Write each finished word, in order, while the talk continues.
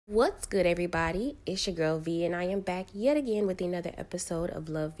What's good, everybody? It's your girl V, and I am back yet again with another episode of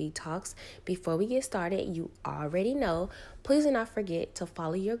Love V Talks. Before we get started, you already know, please do not forget to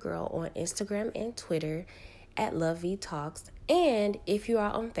follow your girl on Instagram and Twitter at Love V Talks. And if you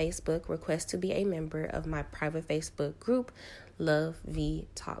are on Facebook, request to be a member of my private Facebook group, Love V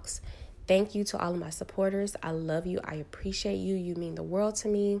Talks. Thank you to all of my supporters. I love you. I appreciate you. You mean the world to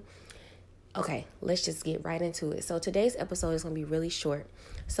me. Okay, let's just get right into it. So today's episode is going to be really short.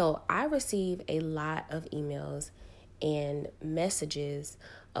 So I receive a lot of emails and messages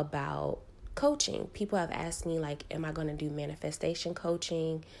about coaching. People have asked me, like, am I going to do manifestation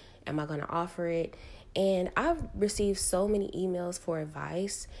coaching? Am I going to offer it? And I've received so many emails for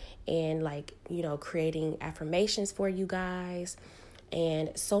advice and, creating affirmations for you guys.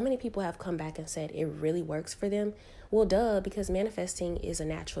 And so many people have come back and said it really works for them. Well, duh, because manifesting is a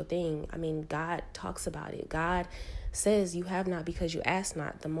natural thing. I mean, God talks about it. God says you have not because you ask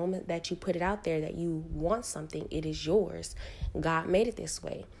not. The moment that you put it out there that you want something, it is yours. God made it this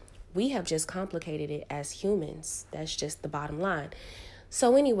way. We have just complicated it as humans. That's just the bottom line.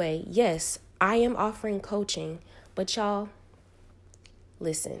 So anyway, yes, I am offering coaching, but y'all,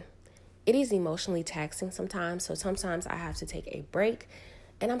 listen. It is emotionally taxing sometimes, so sometimes I have to take a break,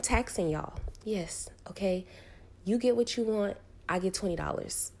 and I'm taxing y'all. Yes, okay? You get what you want, I get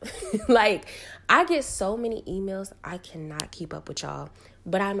 $20. I get so many emails, I cannot keep up with y'all,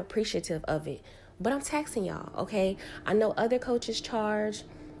 but I'm appreciative of it. But I'm taxing y'all, okay? I know other coaches charge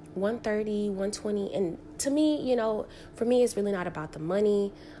 $130, $120, and to me, for me, it's really not about the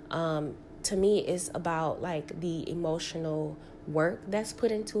money. To me, it's about the emotional work that's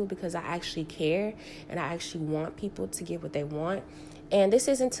put into it because I actually care and I actually want people to get what they want. And this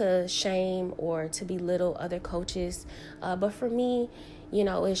isn't to shame or to belittle other coaches, but for me,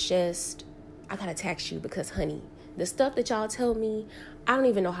 it's just I gotta tax you because, honey, the stuff that y'all tell me, I don't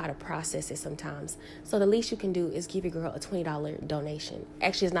even know how to process it sometimes. So the least you can do is give your girl a $20 donation.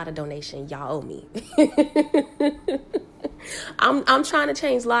 Actually, it's not a donation. Y'all owe me. I'm trying to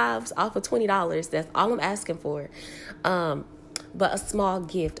change lives off of $20. That's all I'm asking for. But a small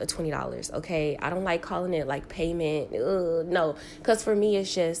gift of $20, okay? I don't like calling it payment. No, because for me,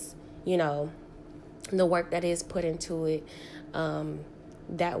 it's just, the work that is put into it.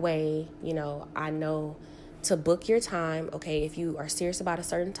 That way, I know to book your time, okay? If you are serious about a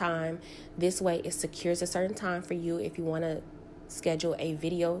certain time, this way it secures a certain time for you if you want to schedule a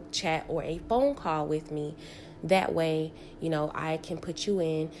video chat or a phone call with me. That way, I can put you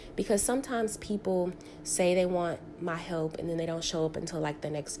in, because sometimes people say they want my help and then they don't show up until the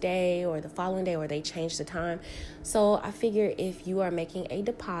next day or the following day, or they change the time. So I figure if you are making a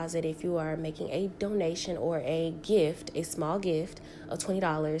deposit, if you are making a donation or a gift, a small gift of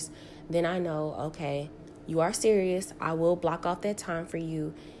 $20, then I know, okay, you are serious. I will block off that time for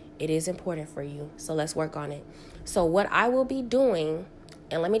you. It is important for you. So let's work on it. So what I will be doing,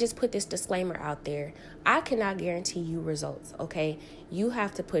 and let me just put this disclaimer out there, I cannot guarantee you results, okay? You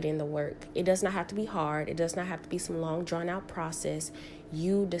have to put in the work. It does not have to be hard. It does not have to be some long, drawn-out process.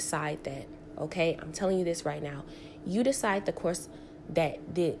 You decide that, okay? I'm telling you this right now. You decide the course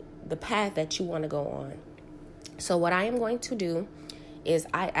that the path that you want to go on. So what I am going to do is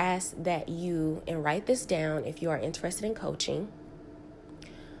I ask that you, and write this down if you are interested in coaching.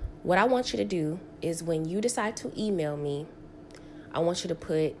 What I want you to do is when you decide to email me, I want you to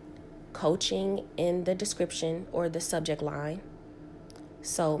put coaching in the description or the subject line.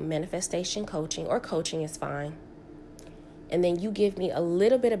 So manifestation coaching, or coaching is fine. And then you give me a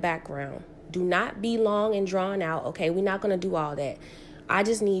little bit of background. Do not be long and drawn out, okay? We're not going to do all that. I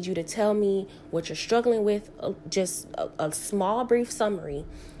just need you to tell me what you're struggling with, just a small, brief summary.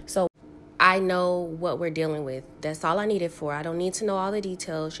 So I know what we're dealing with. That's all I need it for. I don't need to know all the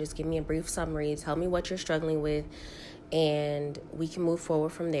details. Just give me a brief summary. Tell me what you're struggling with, and we can move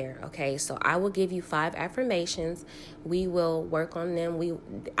forward from there, okay? So I will give you 5 affirmations. We will work on them.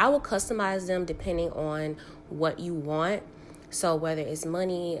 I will customize them depending on what you want. So whether it's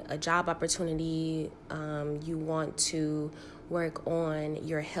money, a job opportunity, you want to work on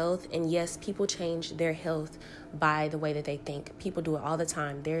your health. And yes, people change their health by the way that they think. People do it all the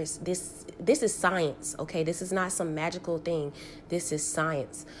time. This is science, okay? This is not some magical thing. This is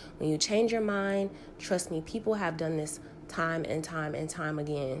science. When you change your mind, trust me, people have done this time and time and time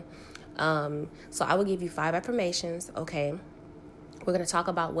again. So I will give you 5 affirmations, okay? We're going to talk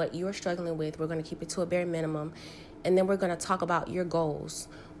about what you are struggling with. We're going to keep it to a bare minimum. And then we're going to talk about your goals.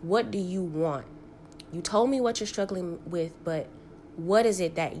 What do you want? You told me what you're struggling with, but what is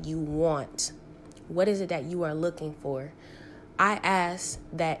it that you want? What is it that you are looking for? I ask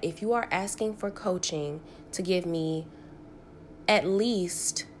that if you are asking for coaching, to give me at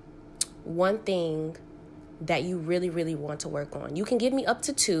least one thing that you really, really want to work on. You can give me up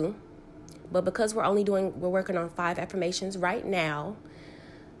to 2, but because we're working on 5 affirmations right now,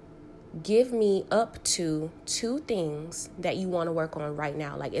 give me up to 2 things that you want to work on right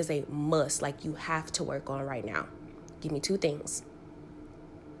now. Like, it's a must, like you have to work on right now. Give me 2 things.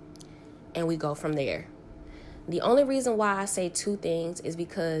 And we go from there. The only reason why I say 2 things is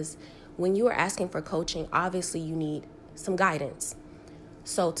because when you are asking for coaching, obviously you need some guidance.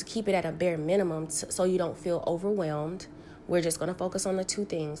 So to keep it at a bare minimum, so you don't feel overwhelmed, we're just going to focus on the 2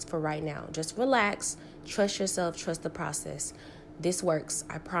 things for right now. Just relax, trust yourself, trust the process. This works,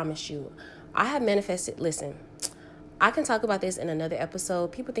 I promise you. I have manifested, listen, I can talk about this in another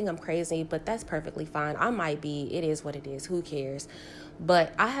episode. People think I'm crazy, but that's perfectly fine. I might be. It is what it is. Who cares?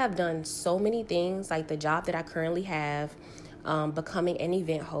 But I have done so many things, like the job that I currently have, becoming an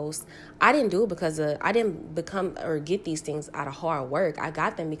event host. I didn't do it because I didn't become or get these things out of hard work. I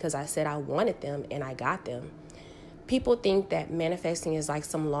got them because I said I wanted them, and I got them. People think that manifesting is like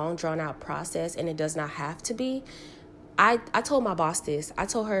some long drawn out process, and it does not have to be. I told my boss this. I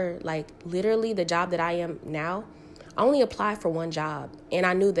told her, like, literally the job that I am now, I only applied for one job, and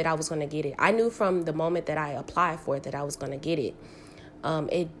I knew that I was going to get it. I knew from the moment that I applied for it that I was going to get it.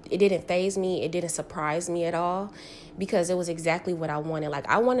 It didn't faze me. It didn't surprise me at all, because it was exactly what I wanted. Like,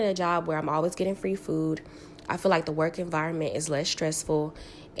 I wanted a job where I'm always getting free food. I feel like the work environment is less stressful,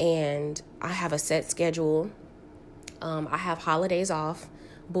 and I have a set schedule. I have holidays off.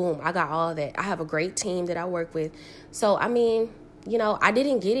 Boom, I got all of that. I have a great team that I work with. So, I mean, I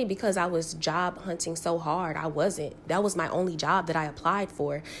didn't get it because I was job hunting so hard. I wasn't. That was my only job that I applied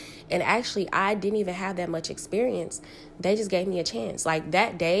for. And actually, I didn't even have that much experience. They just gave me a chance. Like,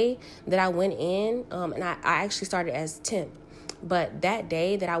 that day that I went in, and I actually started as temp. But that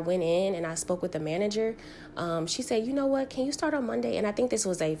day that I went in and I spoke with the manager, she said, you know what, can you start on Monday? And I think this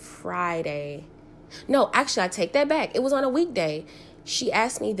was a Friday. No, actually, I take that back. It was on a weekday. She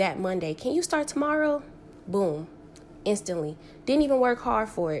asked me that Monday, can you start tomorrow? Boom. Instantly. Didn't even work hard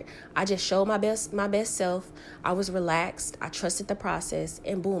for it. I just showed my best self. I was relaxed. I trusted the process,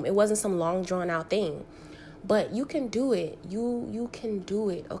 and boom, it wasn't some long drawn out thing. But you can do it. You can do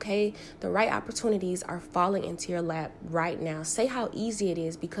it, okay? The right opportunities are falling into your lap right now. Say how easy it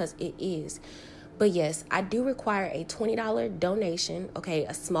is, because it is. But yes, I do require a $20 donation, okay?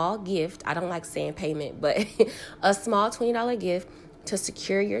 A small gift. I don't like saying payment, but a small $20 gift to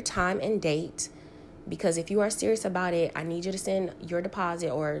secure your time and date. Because if you are serious about it, I need you to send your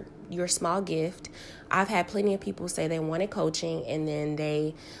deposit or your small gift. I've had plenty of people say they wanted coaching and then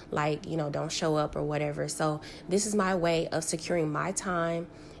they don't show up or whatever. So this is my way of securing my time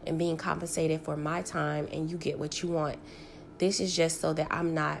and being compensated for my time, and you get what you want. This is just so that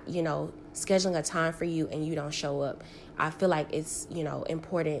I'm not, scheduling a time for you and you don't show up. I feel like it's,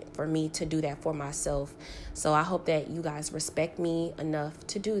 important for me to do that for myself. So I hope that you guys respect me enough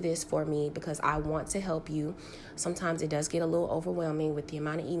to do this for me, because I want to help you. Sometimes it does get a little overwhelming with the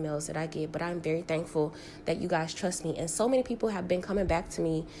amount of emails that I get, but I'm very thankful that you guys trust me. And so many people have been coming back to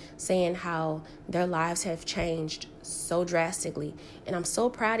me saying how their lives have changed so drastically. And I'm so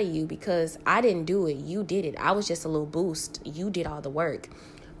proud of you, because I didn't do it. You did it. I was just a little boost. You did all the work.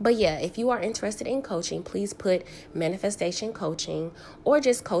 But yeah, if you are interested in coaching, please put manifestation coaching or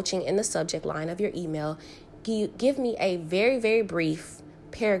just coaching in the subject line of your email. Give me a very, very brief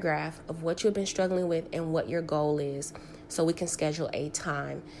paragraph of what you've been struggling with and what your goal is, so we can schedule a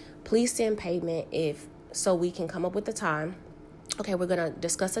time. Please send payment so we can come up with the time. Okay, we're going to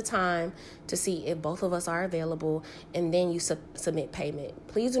discuss a time to see if both of us are available, and then you submit payment.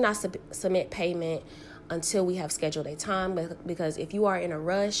 Please do not submit payment until we have scheduled a time, because if you are in a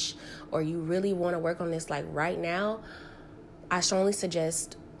rush or you really want to work on this like right now, I strongly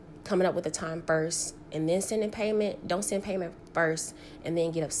suggest coming up with a time first and then sending payment. Don't send payment first and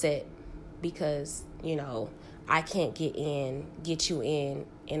then get upset because, I can't get you in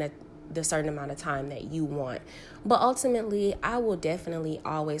the certain amount of time that you want. But ultimately, I will definitely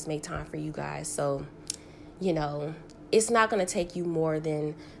always make time for you guys. So, it's not going to take you more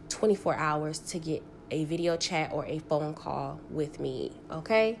than 24 hours to get a video chat or a phone call with me,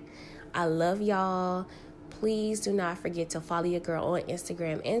 okay? I love y'all. Please do not forget to follow your girl on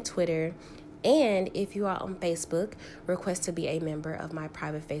Instagram and Twitter. And if you are on Facebook, request to be a member of my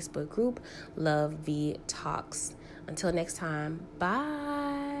private Facebook group, Love V Talks. Until next time, bye.